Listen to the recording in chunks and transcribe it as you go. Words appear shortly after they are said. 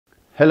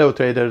Hello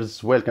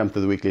traders, welcome to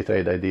the Weekly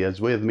Trade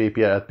Ideas with me,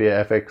 Pierre at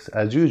PFX.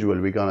 As usual,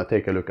 we're gonna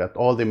take a look at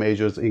all the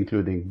majors,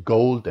 including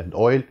gold and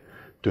oil,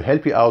 to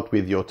help you out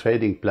with your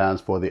trading plans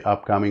for the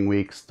upcoming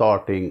week,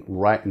 starting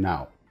right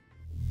now.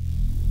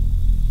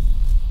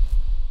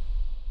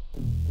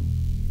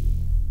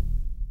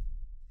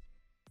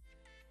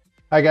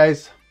 Hi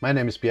guys, my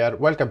name is Pierre.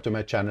 Welcome to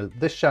my channel.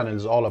 This channel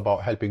is all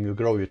about helping you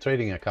grow your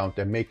trading account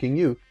and making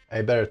you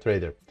a better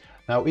trader.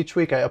 Now each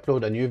week I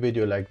upload a new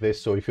video like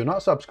this, so if you're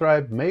not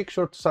subscribed, make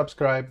sure to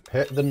subscribe,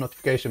 hit the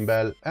notification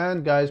bell,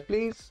 and guys,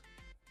 please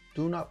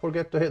do not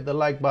forget to hit the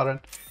like button.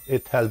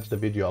 It helps the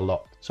video a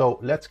lot. So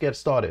let's get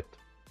started.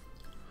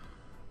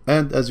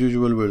 And as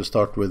usual, we'll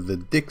start with the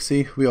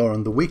DXY. We are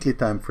on the weekly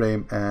time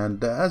frame,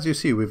 and as you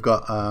see, we've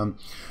got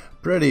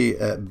pretty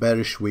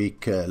bearish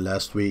week.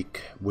 Last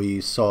week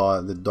we saw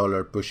the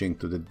dollar pushing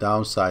to the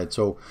downside.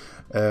 So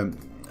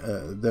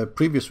the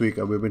previous week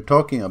we've been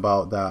talking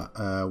about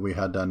that we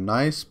had a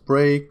nice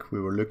break.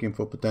 We were looking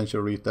for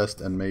potential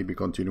retest and maybe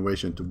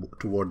continuation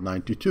toward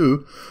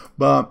 92,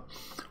 but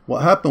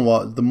what happened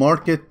was the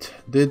market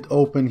did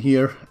open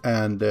here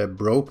and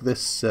broke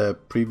this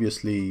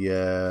previously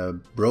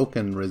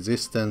broken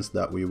resistance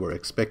that we were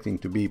expecting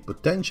to be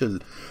potential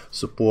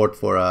support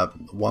for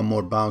one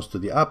more bounce to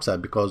the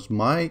upside, because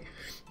my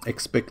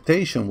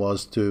expectation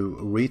was to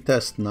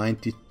retest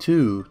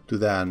 92 to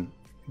then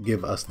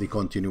give us the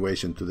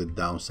continuation to the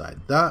downside.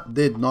 That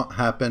did not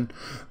happen.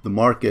 The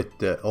market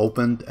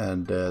opened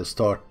and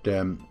start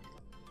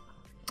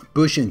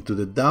pushing to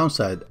the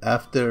downside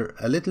after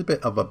a little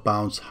bit of a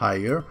bounce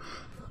higher,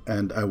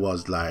 and I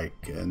was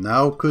like,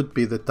 now could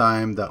be the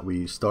time that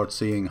we start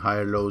seeing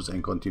higher lows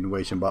and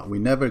continuation, but we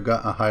never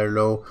got a higher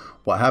low.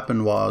 What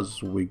happened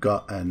was we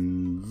got a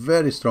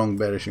very strong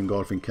bearish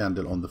engulfing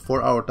candle on the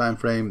 4-hour time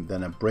frame,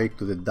 then a break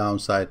to the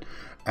downside,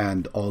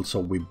 and also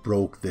we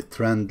broke the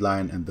trend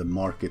line and the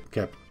market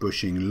kept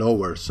pushing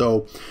lower.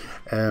 So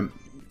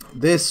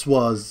this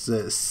was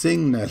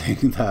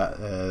signaling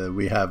that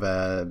we have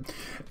the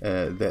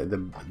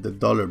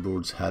dollar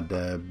bulls had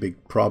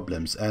big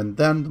problems, and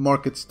then the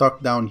market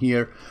stuck down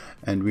here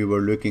and we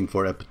were looking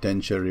for a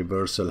potential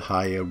reversal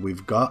higher.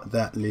 We've got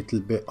that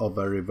little bit of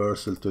a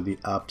reversal to the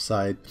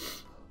upside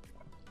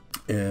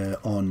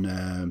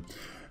on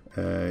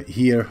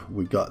here.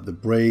 We got the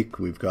break,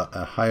 we've got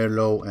a higher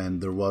low,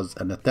 and there was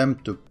an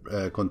attempt to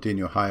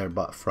continue higher,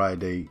 but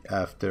Friday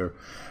after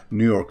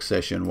New York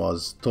session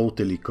was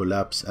totally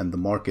collapsed and the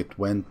market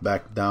went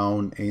back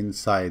down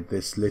inside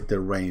this little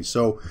range.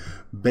 So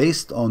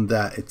based on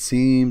that, it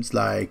seems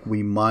like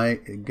we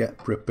might get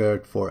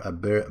prepared for a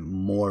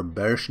more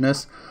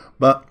bearishness,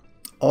 but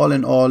all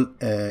in all,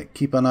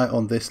 keep an eye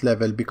on this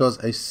level, because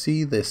I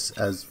see this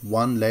as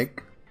one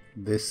leg.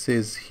 This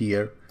is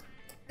here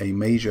a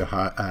major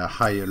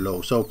higher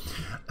low. So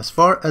as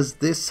far as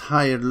this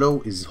higher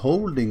low is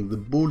holding, the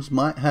bulls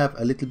might have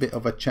a little bit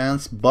of a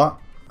chance, but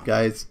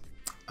guys,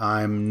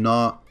 I'm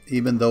not,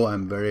 even though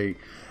I'm very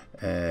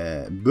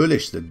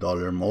bullish the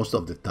dollar most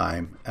of the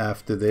time,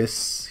 after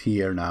this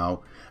here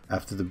now,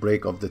 after the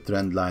break of the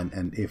trend line,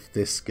 and if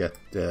this get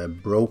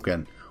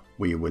broken,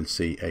 we will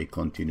see a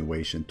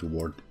continuation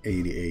toward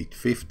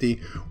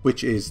 88.50,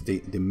 which is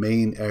the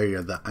main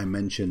area that I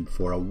mentioned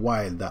for a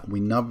while, that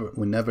we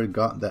never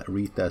got that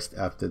retest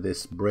after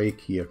this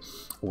break here.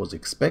 I was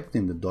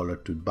expecting the dollar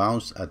to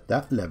bounce at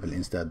that level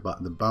instead,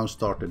 but the bounce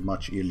started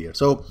much earlier.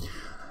 So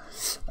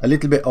a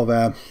little bit of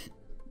a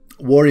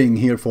worrying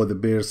here for the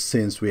bears,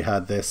 since we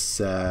had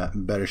this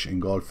bearish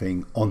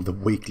engulfing on the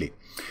weekly.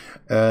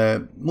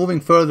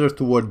 Moving further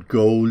toward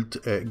gold,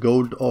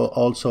 gold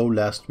also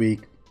last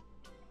week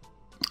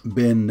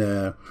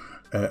been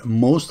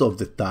most of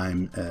the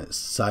time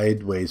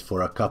sideways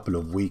for a couple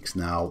of weeks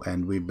now,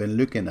 and we've been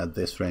looking at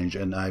this range,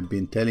 and I've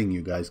been telling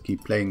you guys,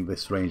 keep playing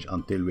this range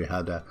until we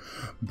had a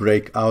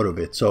break out of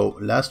it. So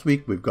last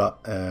week we've got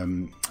a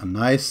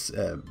nice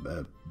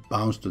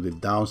bounce to the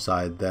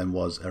downside, then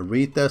was a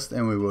retest,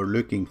 and we were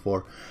looking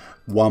for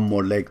one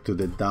more leg to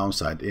the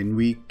downside, and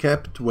we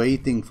kept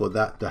waiting for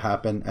that to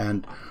happen.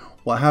 And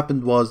what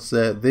happened was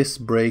this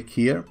break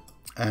here,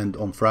 and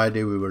on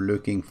Friday we were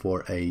looking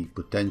for a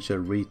potential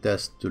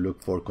retest to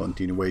look for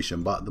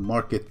continuation, but the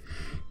market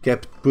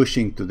kept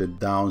pushing to the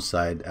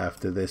downside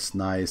after this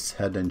nice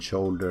head and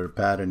shoulder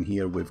pattern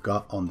here we've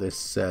got on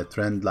this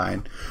trend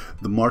line.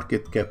 The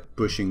market kept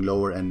pushing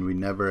lower and we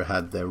never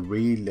had the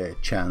real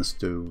chance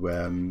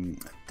to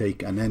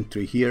take an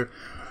entry here,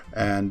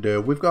 and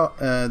we've got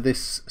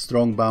this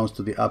strong bounce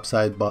to the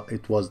upside, but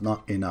it was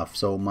not enough.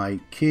 So my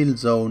kill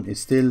zone is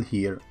still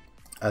here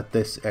at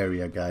this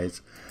area, guys.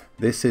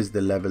 this is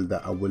the level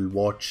that I will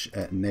watch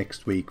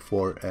next week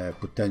for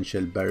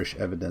potential bearish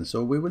evidence.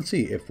 So we will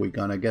see if we're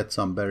gonna get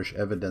some bearish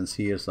evidence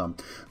here, some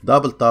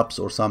double tops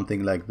or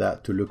something like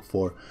that, to look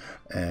for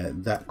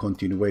that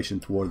continuation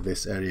toward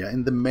this area.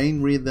 And the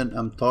main reason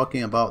I'm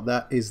talking about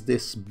that is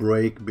this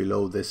break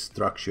below this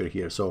structure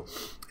here. So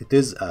it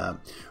is a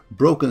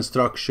broken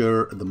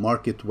structure. The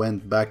market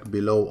went back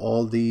below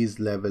all these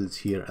levels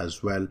here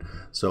as well,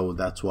 so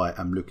that's why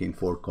I'm looking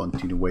for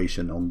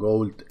continuation on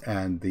gold,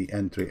 and the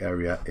entry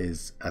area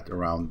is at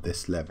around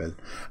this level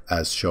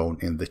as shown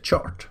in the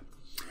chart.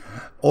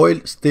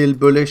 Oil still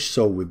bullish,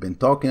 so we've been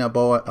talking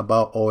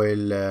about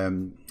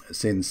oil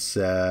since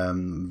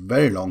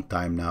very long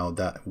time now,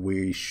 that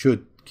we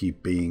should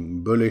keep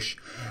being bullish.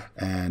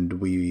 And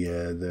we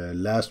the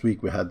last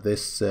week we had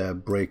this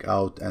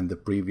breakout, and the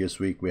previous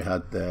week we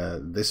had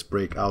this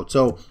breakout.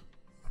 So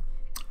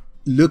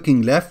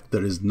looking left,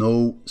 there is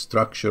no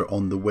structure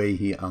on the way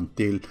here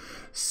until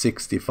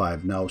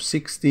 65. Now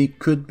 60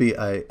 could be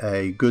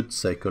a good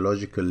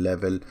psychological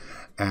level,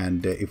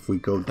 and if we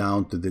go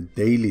down to the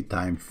daily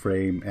time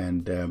frame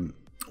and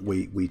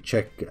we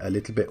check a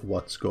little bit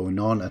what's going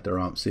on at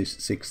around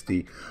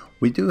 60,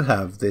 we do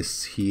have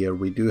this here.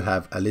 We do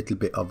have a little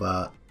bit of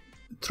a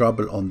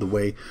trouble on the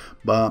way,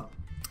 but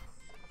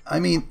I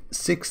mean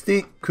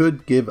 60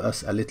 could give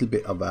us a little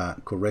bit of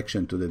a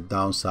correction to the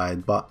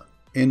downside, but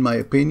in my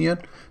opinion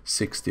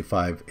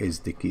 65 is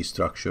the key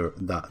structure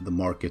that the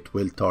market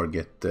will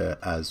target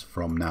as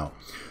from now.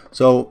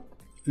 So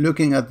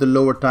looking at the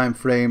lower time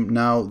frame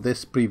now,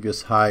 this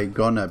previous high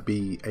gonna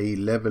be a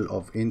level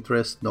of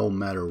interest no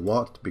matter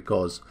what,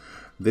 because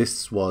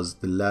this was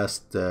the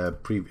last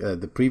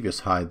the previous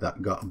high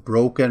that got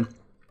broken,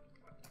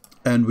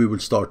 and we will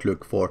start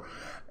look for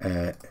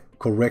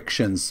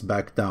corrections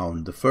back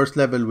down. The first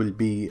level will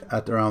be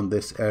at around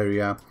this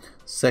area.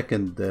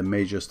 Second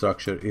major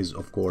structure is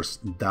of course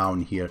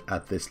down here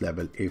at this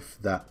level. If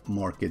that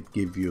market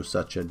give you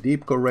such a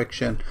deep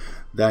correction,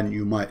 then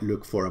you might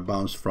look for a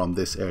bounce from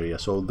this area.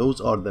 So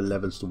those are the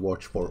levels to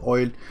watch for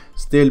oil.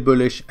 Still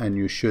bullish, and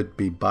you should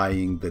be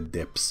buying the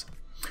dips.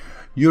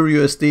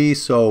 EURUSD,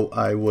 so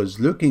I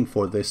was looking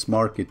for this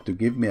market to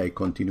give me a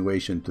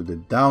continuation to the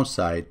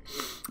downside,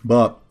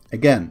 but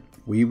again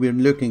we were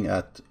looking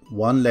at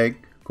one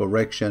leg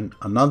correction,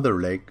 another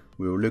leg.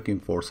 We were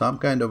looking for some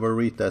kind of a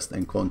retest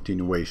and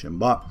continuation,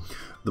 but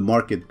the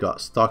market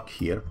got stuck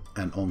here.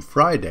 And on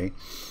Friday,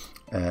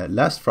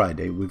 last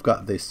Friday, we've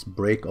got this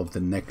break of the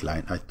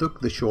neckline. I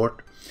took the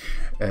short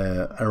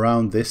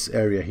around this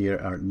area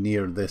here,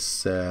 near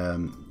this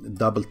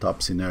double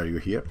top scenario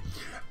here,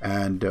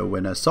 and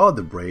when I saw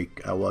the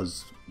break, I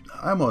was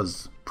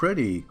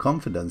pretty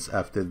confident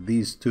after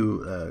these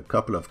two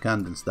couple of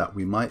candles that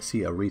we might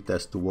see a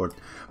retest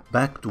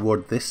back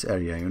toward this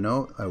area. You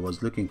know, I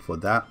was looking for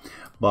that,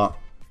 but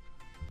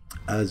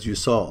as you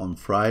saw on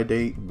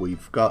Friday,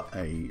 we've got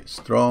a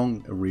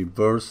strong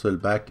reversal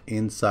back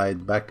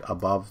inside, back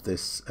above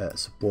this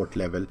support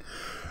level,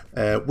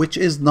 which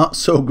is not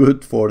so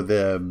good for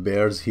the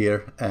bears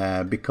here,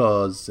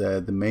 because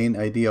the main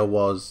idea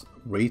was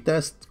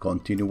retest,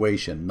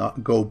 continuation,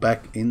 not go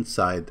back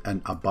inside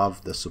and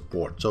above the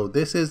support. So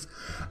this is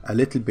a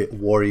little bit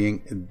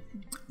worrying.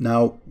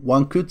 Now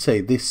one could say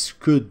this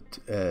could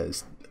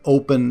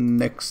open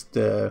next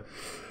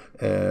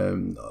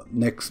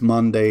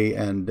Monday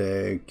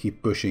and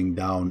keep pushing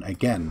down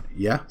again,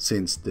 yeah,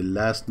 since the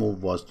last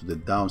move was to the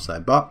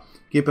downside. But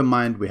keep in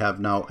mind we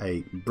have now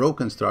a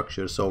broken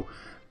structure, so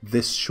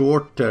this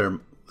short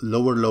term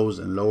lower lows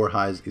and lower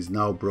highs is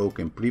now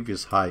broken.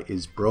 Previous high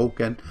is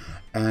broken,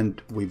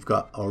 and we've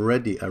got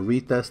already a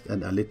retest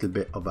and a little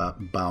bit of a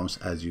bounce,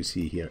 as you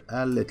see here,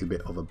 a little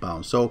bit of a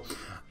bounce. So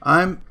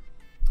I'm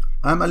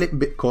a little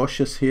bit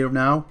cautious here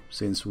now,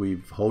 since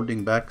we've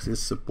holding back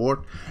this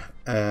support,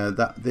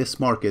 that this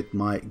market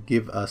might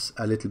give us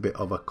a little bit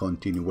of a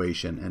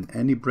continuation, and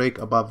any break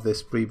above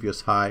this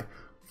previous high,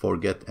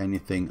 forget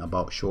anything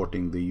about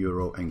shorting the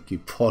euro and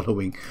keep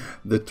following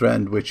the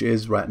trend, which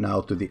is right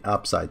now to the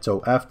upside.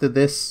 So after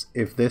this,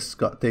 if this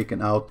got taken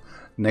out,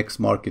 next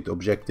market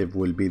objective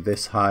will be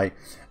this high,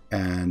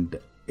 and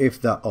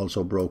if that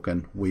also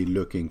broken, we're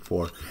looking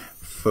for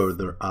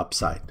further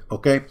upside.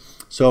 Okay,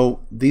 so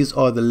these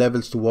are the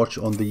levels to watch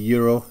on the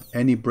euro.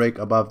 Any break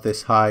above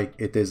this high,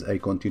 it is a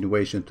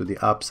continuation to the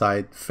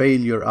upside.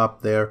 Failure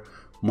up there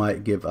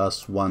might give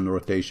us one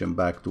rotation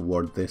back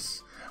toward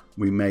this.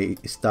 We may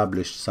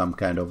establish some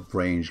kind of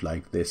range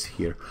like this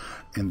here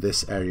in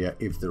this area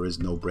if there is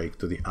no break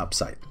to the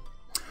upside.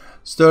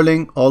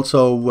 Sterling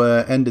also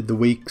ended the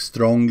week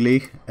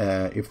strongly.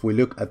 If we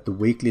look at the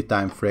weekly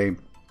time frame,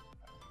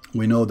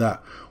 we know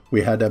that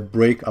we had a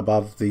break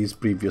above these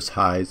previous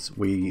highs.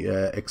 We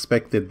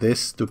expected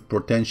this to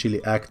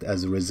potentially act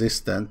as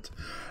resistant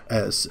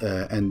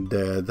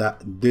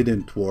that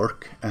didn't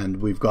work,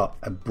 and we've got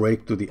a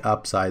break to the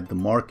upside. The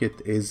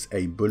market is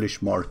a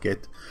bullish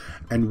market,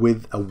 and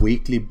with a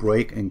weekly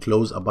break and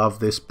close above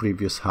this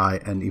previous high,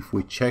 and if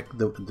we check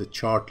the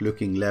chart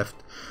looking left,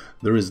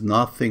 there is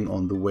nothing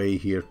on the way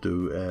here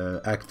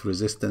to act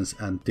resistance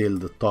until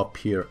the top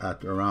here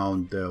at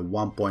around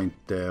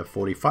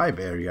 1.45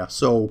 area.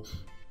 So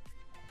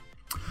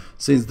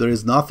since there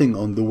is nothing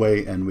on the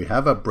way and we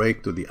have a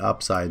break to the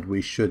upside,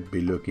 we should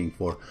be looking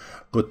for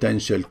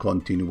potential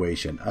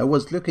continuation. I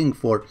was looking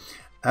for,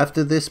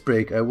 after this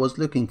break, I was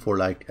looking for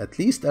like at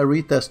least a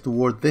retest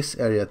toward this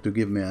area to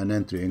give me an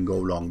entry and go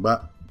long.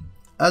 But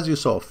as you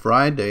saw,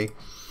 Friday,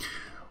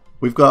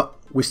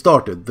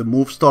 the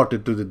move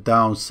started to the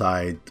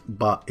downside,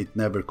 but it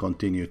never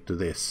continued to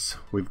this.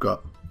 We've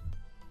got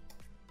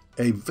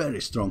a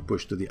very strong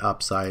push to the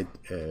upside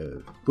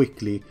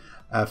quickly.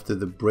 After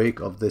the break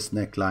of this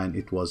neckline,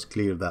 it was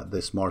clear that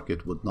this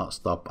market would not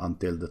stop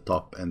until the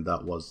top, and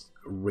that was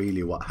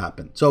really what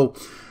happened. So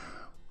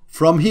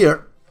from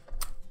here,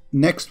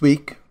 next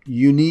week,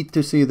 you need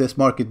to see this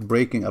market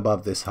breaking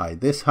above this high.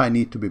 This high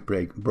need to be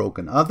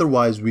broken.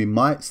 Otherwise, we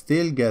might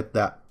still get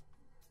that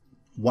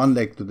one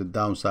leg to the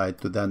downside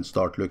to then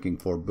start looking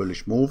for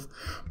bullish move.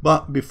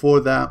 But before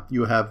that,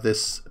 you have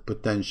this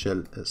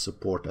potential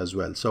support as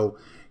well. So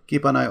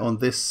keep an eye on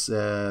this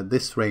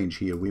this range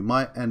here. We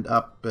might end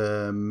up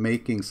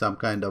making some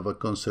kind of a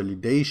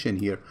consolidation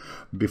here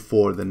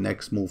before the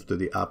next move to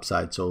the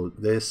upside. So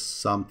this,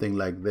 something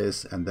like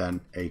this, and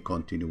then a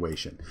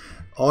continuation.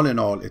 All in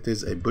all, it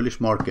is a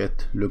bullish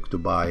market. Look to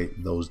buy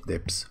those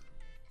dips.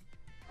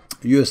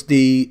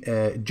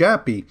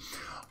 USDJPY,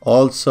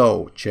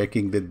 also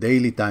checking the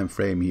daily time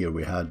frame here,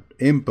 we had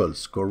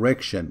impulse,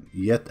 correction,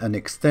 yet an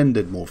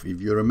extended move. If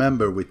you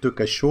remember, we took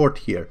a short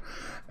here.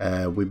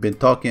 We've been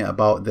talking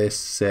about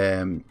this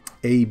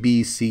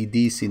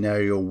ABCD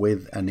scenario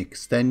with an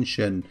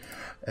extension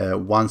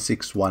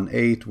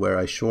 1618, where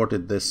I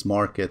shorted this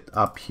market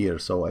up here.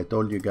 So I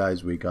told you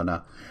guys we're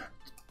gonna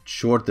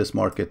short this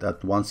market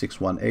at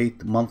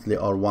 1618, monthly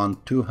R1,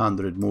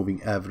 200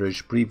 moving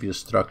average, previous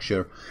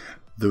structure.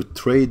 The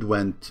trade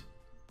went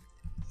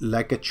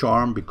like a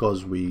charm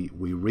because we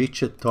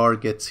reached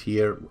targets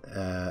here,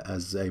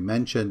 as I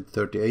mentioned,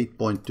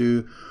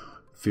 38.2.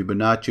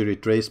 Fibonacci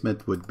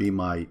retracement would be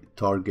my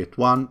target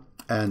 1,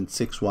 and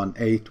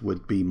 618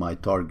 would be my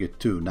target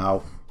 2.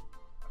 Now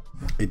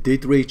it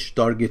did reach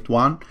target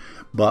 1,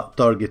 but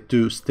target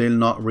 2 still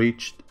not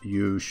reached.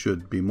 You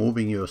should be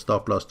moving your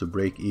stop loss to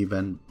break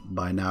even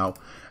by now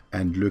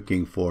and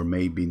looking for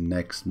maybe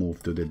next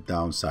move to the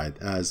downside.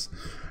 As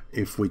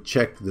if we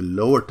check the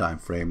lower time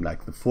frame,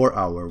 like the 4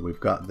 hour, we've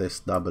got this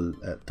double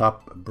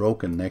top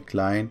broken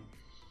neckline,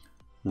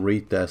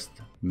 retest,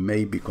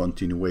 maybe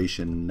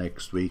continuation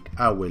next week.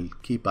 I will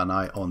keep an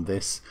eye on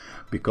this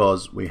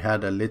because we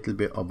had a little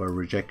bit of a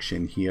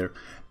rejection here,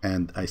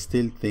 and I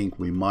still think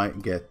we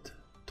might get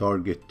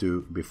target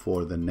 2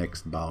 before the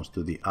next bounce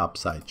to the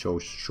upside. So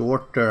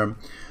short term,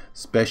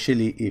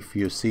 especially if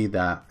you see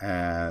that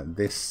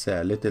this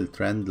little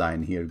trend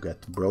line here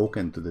get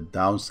broken to the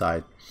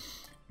downside,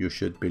 you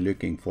should be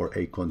looking for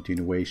a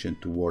continuation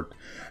toward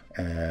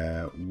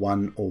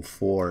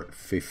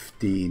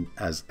 104.15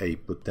 as a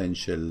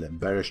potential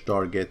bearish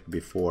target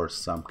before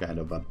some kind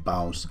of a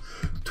bounce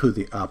to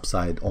the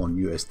upside on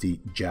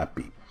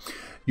USDJPY.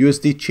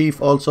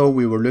 USDCHF also,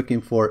 we were looking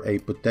for a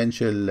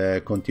potential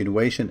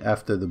continuation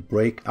after the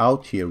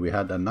breakout here. We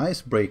had a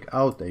nice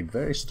breakout, a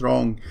very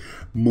strong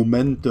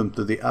momentum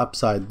to the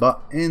upside,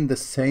 but in the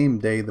same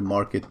day the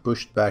market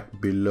pushed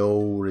back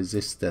below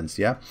resistance.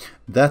 Yeah,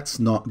 that's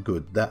not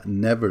good. That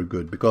never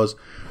good, because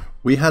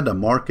we had a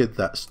market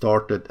that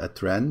started a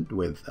trend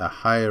with a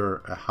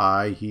higher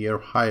high here,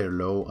 higher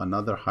low,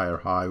 another higher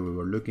high. We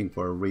were looking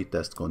for a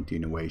retest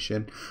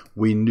continuation.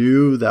 We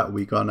knew that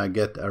we're gonna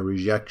get a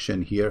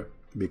rejection here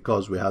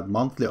because we had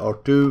monthly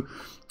R2,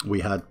 we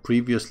had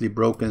previously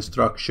broken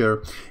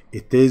structure.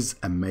 It is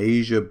a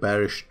major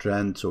bearish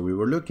trend, so we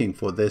were looking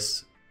for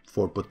this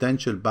for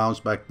potential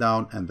bounce back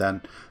down and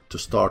then to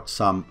start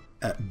some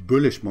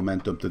bullish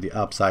momentum to the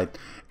upside.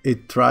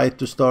 It tried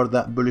to start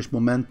that bullish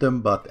momentum,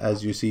 but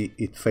as you see,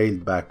 it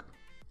failed back.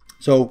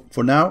 So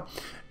for now,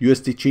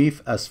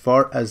 USDCHF, as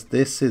far as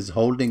this is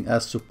holding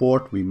as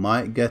support, we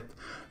might get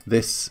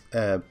this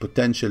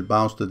potential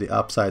bounce to the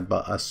upside,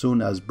 but as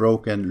soon as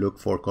broken, look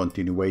for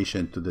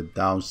continuation to the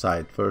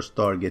downside. First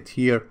target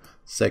here,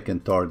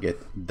 second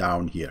target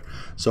down here.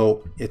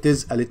 So it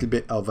is a little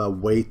bit of a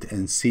wait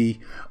and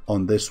see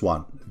on this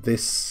one.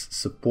 This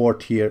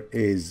support here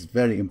is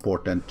very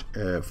important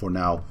for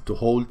now to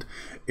hold.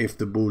 If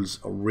the bulls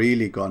are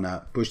really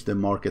gonna push the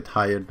market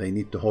higher, they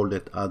need to hold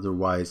it,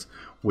 otherwise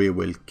we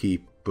will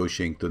keep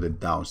pushing to the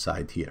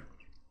downside here.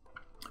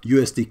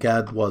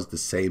 USDCAD was the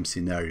same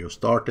scenario,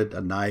 started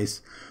a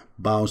nice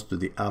bounce to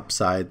the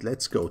upside.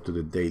 Let's go to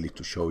the daily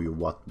to show you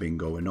what's been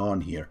going on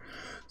here.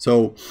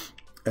 So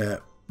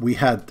we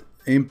had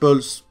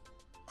impulse,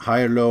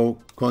 higher low,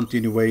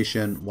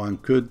 continuation. One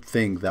could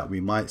think that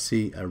we might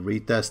see a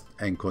retest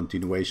and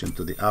continuation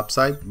to the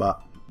upside,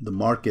 but the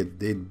market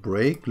did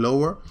break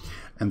lower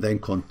and then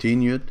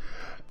continued.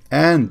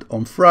 And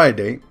on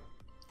Friday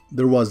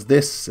there was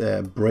this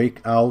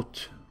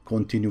breakout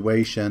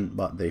continuation,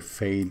 but they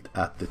failed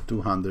at the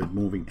 200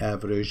 moving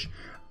average,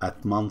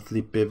 at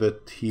monthly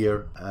pivot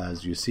here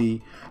as you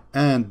see,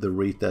 and the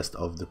retest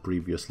of the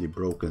previously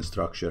broken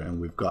structure, and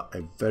we've got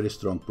a very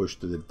strong push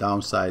to the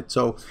downside.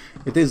 So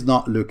it is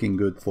not looking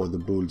good for the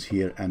bulls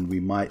here, and we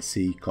might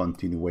see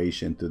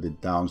continuation to the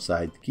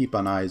downside. Keep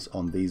an eye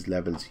on these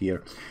levels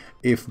here.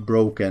 If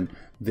broken,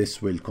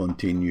 this will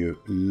continue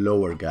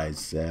lower,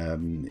 guys.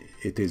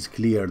 It is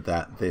clear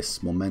that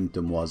this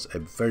momentum was a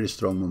very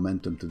strong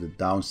momentum to the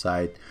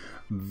downside,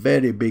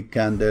 very big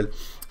candle.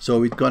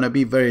 So it's gonna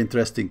be very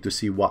interesting to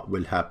see what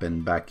will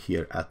happen back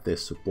here at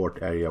this support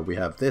area. We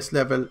have this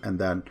level, and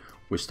then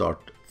we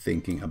start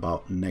thinking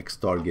about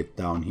next target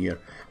down here,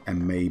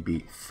 and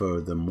maybe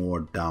further more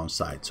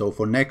downside. So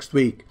for next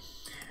week,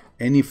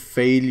 any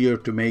failure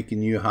to make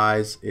new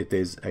highs, it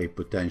is a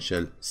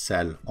potential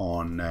sell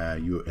on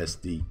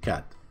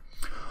USDCAD.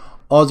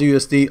 Aussie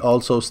USD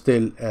also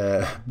still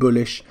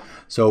bullish,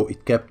 so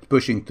it kept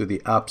pushing to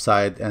the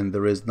upside, and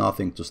there is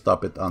nothing to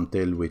stop it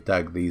until we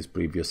tag these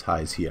previous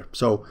highs here.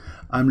 So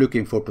I'm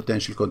looking for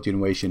potential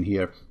continuation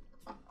here.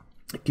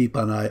 Keep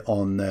an eye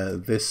on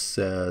this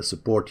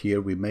support here.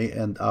 We may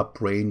end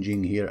up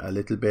ranging here a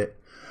little bit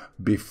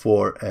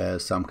before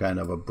some kind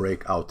of a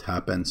breakout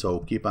happens.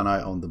 So keep an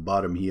eye on the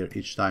bottom here.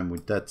 Each time we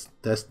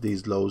test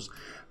these lows,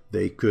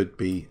 they could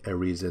be a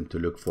reason to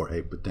look for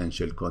a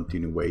potential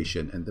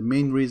continuation. And the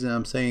main reason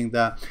I'm saying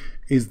that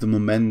is the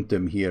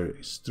momentum here.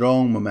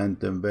 Strong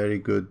momentum, very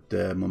good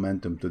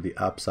momentum to the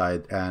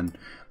upside, and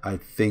I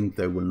think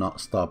they will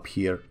not stop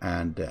here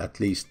and at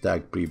least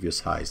tag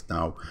previous highs.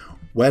 Now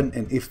when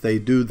and if they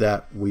do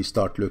that, we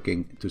start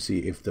looking to see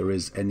if there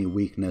is any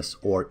weakness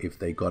or if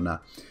they're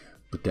gonna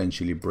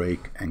potentially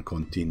break and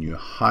continue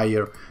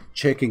higher.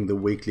 Checking the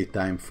weekly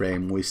time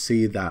frame, we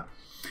see that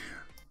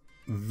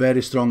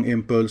very strong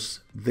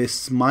impulse.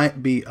 This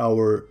might be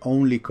our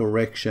only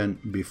correction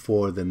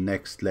before the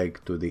next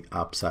leg to the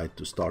upside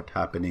to start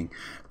happening,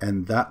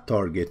 and that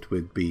target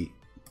would be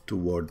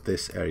toward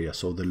this area.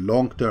 So the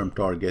long-term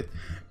target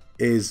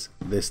is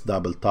this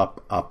double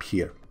top up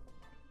here.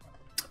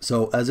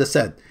 So as I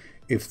said,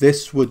 if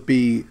this would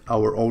be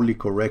our only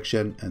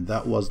correction, and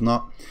that was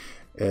not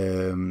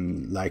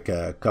like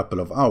a couple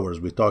of hours,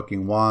 we're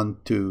talking 1,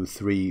 2,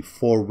 3,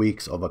 4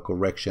 weeks of a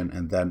correction,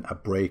 and then a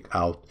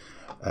breakout,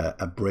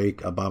 a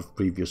break above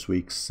previous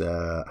week's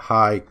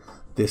high.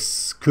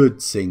 This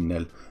could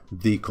signal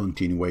the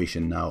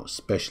continuation now,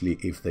 especially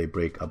if they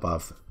break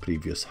above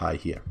previous high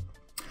here.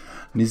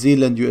 New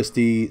Zealand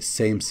USD,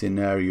 same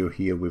scenario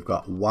here. We've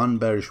got one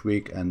bearish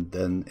week, and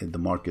then the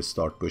market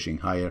start pushing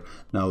higher.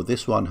 Now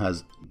this one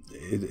has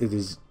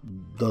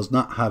does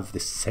not have the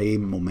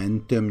same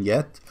momentum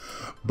yet,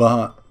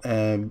 but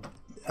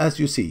as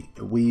you see,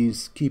 we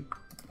keep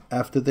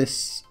after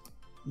this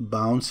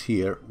bounce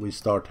here, we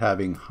start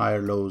having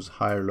higher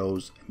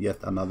lows, yet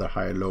another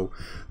higher low.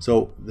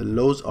 So the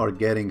lows are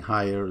getting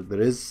higher.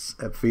 There is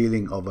a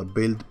feeling of a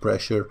build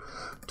pressure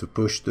to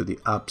push to the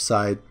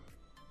upside.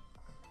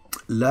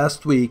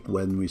 Last week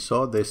when we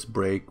saw this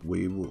break,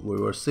 we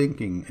were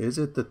thinking, is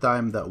it the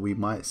time that we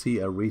might see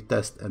a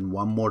retest and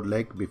one more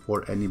leg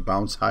before any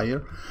bounce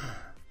higher?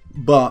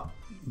 But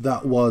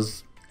that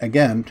was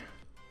again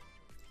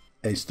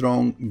a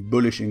strong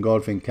bullish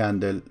engulfing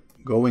candle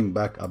going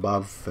back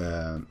above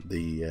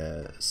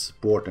the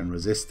support and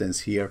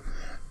resistance here.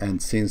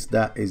 And since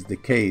that is the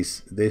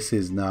case, this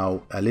is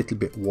now a little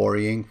bit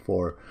worrying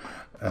for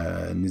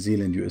New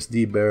Zealand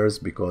USD bears,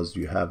 because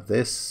you have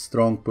this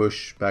strong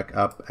push back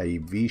up, a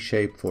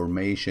V-shaped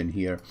formation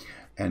here,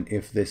 and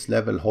if this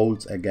level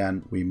holds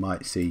again, we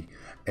might see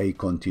a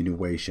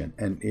continuation.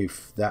 And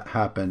if that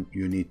happens,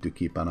 you need to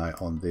keep an eye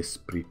on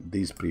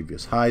these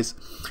previous highs.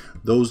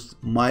 Those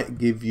might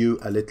give you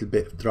a little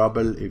bit of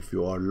trouble. If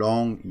you are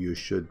long, you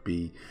should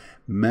be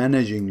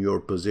managing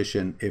your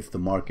position if the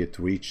market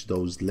reach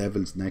those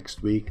levels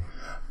next week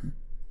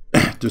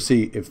to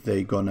see if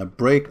they're gonna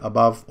break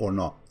above or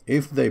not.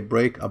 If they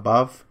break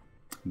above,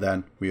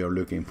 then we are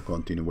looking for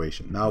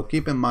continuation. Now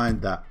keep in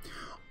mind that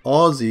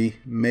Aussie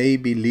may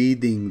be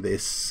leading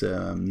this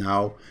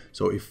now,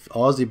 so if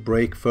Aussie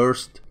break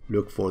first,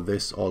 look for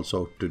this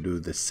also to do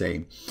the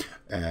same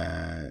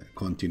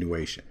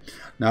continuation.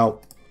 Now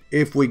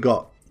if we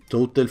got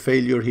total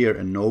failure here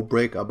and no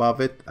break above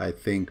it, I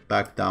think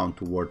back down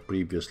toward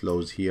previous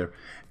lows here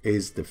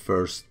is the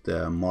first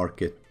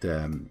market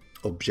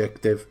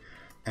objective.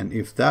 And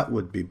if that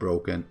would be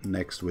broken,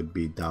 next would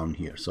be down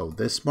here. So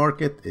this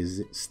market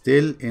is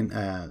still in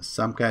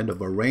some kind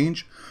of a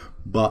range,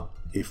 but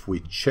if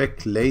we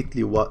check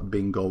lately what's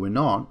been going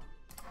on,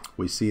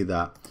 we see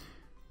that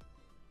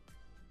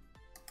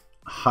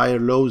higher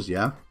lows,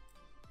 yeah.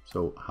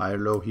 So higher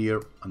low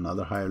here,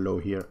 another higher low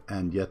here,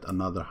 and yet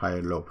another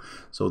higher low.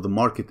 So the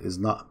market is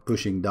not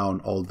pushing down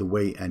all the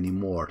way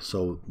anymore.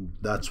 So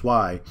that's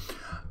why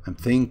I'm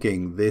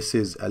thinking this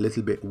is a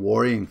little bit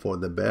worrying for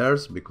the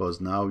bears,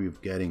 because now you're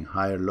getting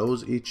higher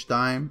lows each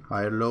time,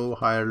 higher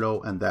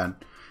low, and then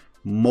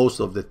most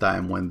of the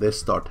time when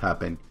this start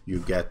happen, you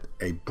get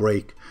a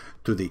break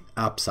to the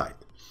upside.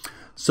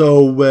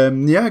 So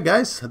yeah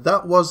guys,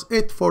 that was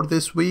it for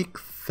this week.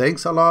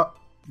 Thanks a lot.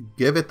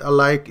 Give it a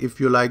like if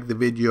you like the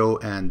video,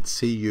 and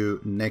see you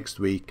next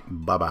week.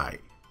 Bye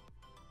bye.